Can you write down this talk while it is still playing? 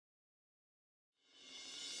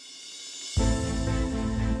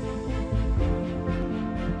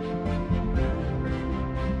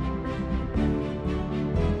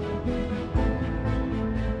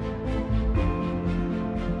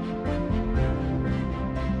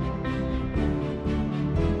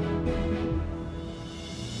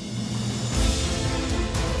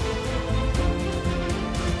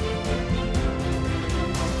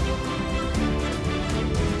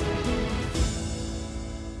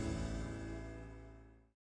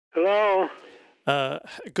Hello?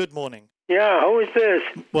 Good morning. Yeah, who is this?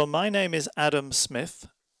 Well, my name is Adam Smith,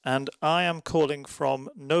 and I am calling from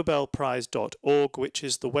nobelprize.org, which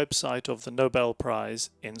is the website of the Nobel Prize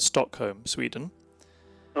in Stockholm, Sweden.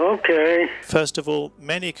 Okay. First of all,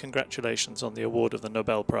 many congratulations on the award of the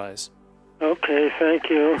Nobel Prize. Okay, thank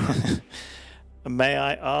you. May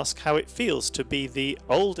I ask how it feels to be the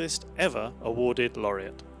oldest ever awarded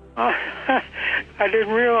laureate? I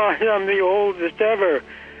didn't realize I'm the oldest ever,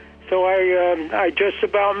 so I just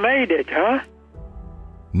about made it, huh?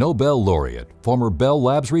 Nobel Laureate, former Bell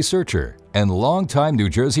Labs researcher, and longtime New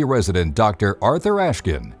Jersey resident Dr. Arthur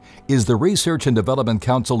Ashkin is the Research and Development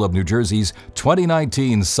Council of New Jersey's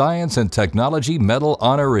 2019 Science and Technology Medal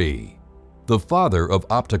honoree. The father of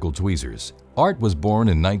optical tweezers, Art was born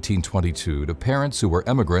in 1922 to parents who were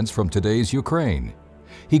immigrants from today's Ukraine.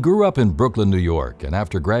 He grew up in Brooklyn, New York, and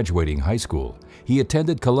after graduating high school, he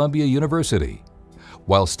attended Columbia University.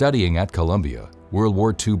 While studying at Columbia, World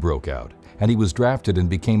War II broke out, and he was drafted and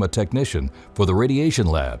became a technician for the radiation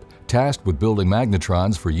lab, tasked with building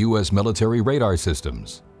magnetrons for U.S. military radar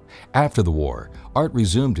systems. After the war, Art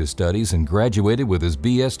resumed his studies and graduated with his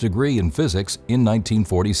B.S. degree in physics in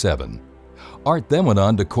 1947. Art then went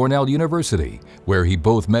on to Cornell University, where he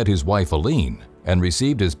both met his wife Aline and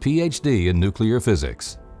received his Ph.D. in nuclear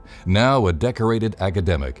physics. Now a decorated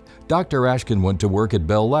academic, Dr. Ashkin went to work at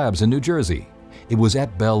Bell Labs in New Jersey. It was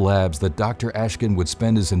at Bell Labs that Dr. Ashkin would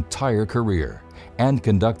spend his entire career and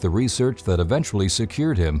conduct the research that eventually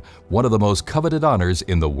secured him one of the most coveted honors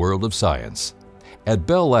in the world of science. At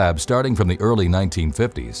Bell Labs starting from the early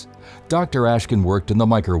 1950s, Dr. Ashkin worked in the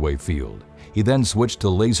microwave field. He then switched to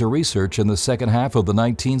laser research in the second half of the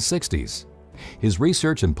 1960s. His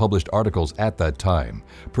research and published articles at that time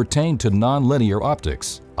pertained to nonlinear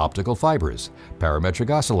optics, optical fibers, parametric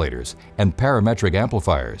oscillators, and parametric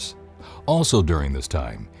amplifiers. Also during this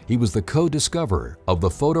time, he was the co-discoverer of the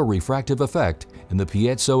photorefractive effect in the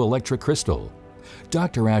piezoelectric crystal.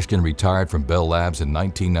 Dr. Ashkin retired from Bell Labs in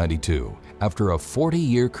 1992 after a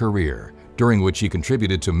 40-year career, during which he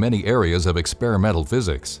contributed to many areas of experimental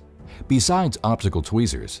physics. Besides optical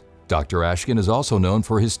tweezers, Dr. Ashkin is also known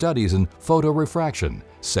for his studies in photorefraction,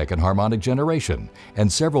 second harmonic generation,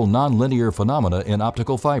 and several nonlinear phenomena in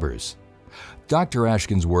optical fibers. Dr.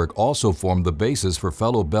 Ashkin's work also formed the basis for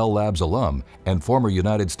fellow Bell Labs alum and former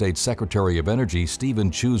United States Secretary of Energy Stephen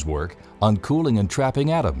Chu's work on cooling and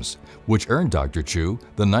trapping atoms, which earned Dr. Chu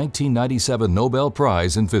the 1997 Nobel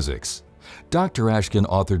Prize in Physics. Dr. Ashkin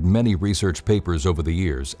authored many research papers over the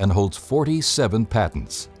years and holds 47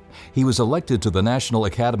 patents. He was elected to the National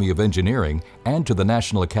Academy of Engineering and to the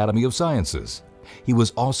National Academy of Sciences. He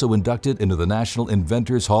was also inducted into the National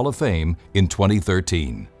Inventors Hall of Fame in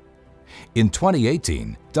 2013. In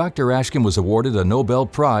 2018, Dr. Ashkin was awarded a Nobel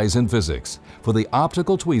Prize in Physics for the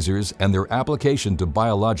optical tweezers and their application to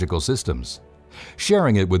biological systems,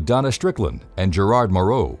 sharing it with Donna Strickland and Gerard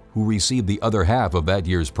Moreau, who received the other half of that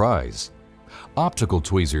year's prize. Optical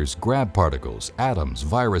tweezers grab particles, atoms,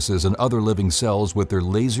 viruses, and other living cells with their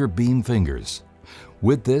laser beam fingers.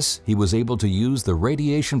 With this, he was able to use the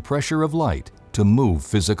radiation pressure of light to move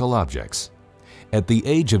physical objects. At the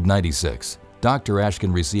age of 96, Dr.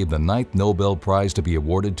 Ashkin received the 9th Nobel Prize to be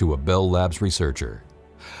awarded to a Bell Labs researcher.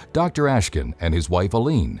 Dr. Ashkin and his wife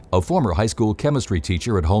Aline, a former high school chemistry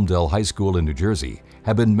teacher at Homedale High School in New Jersey,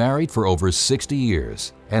 have been married for over 60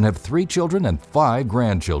 years and have 3 children and 5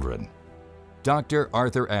 grandchildren. Dr.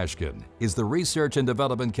 Arthur Ashkin is the Research and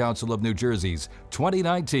Development Council of New Jersey's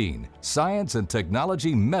 2019 Science and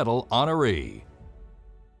Technology Medal honoree.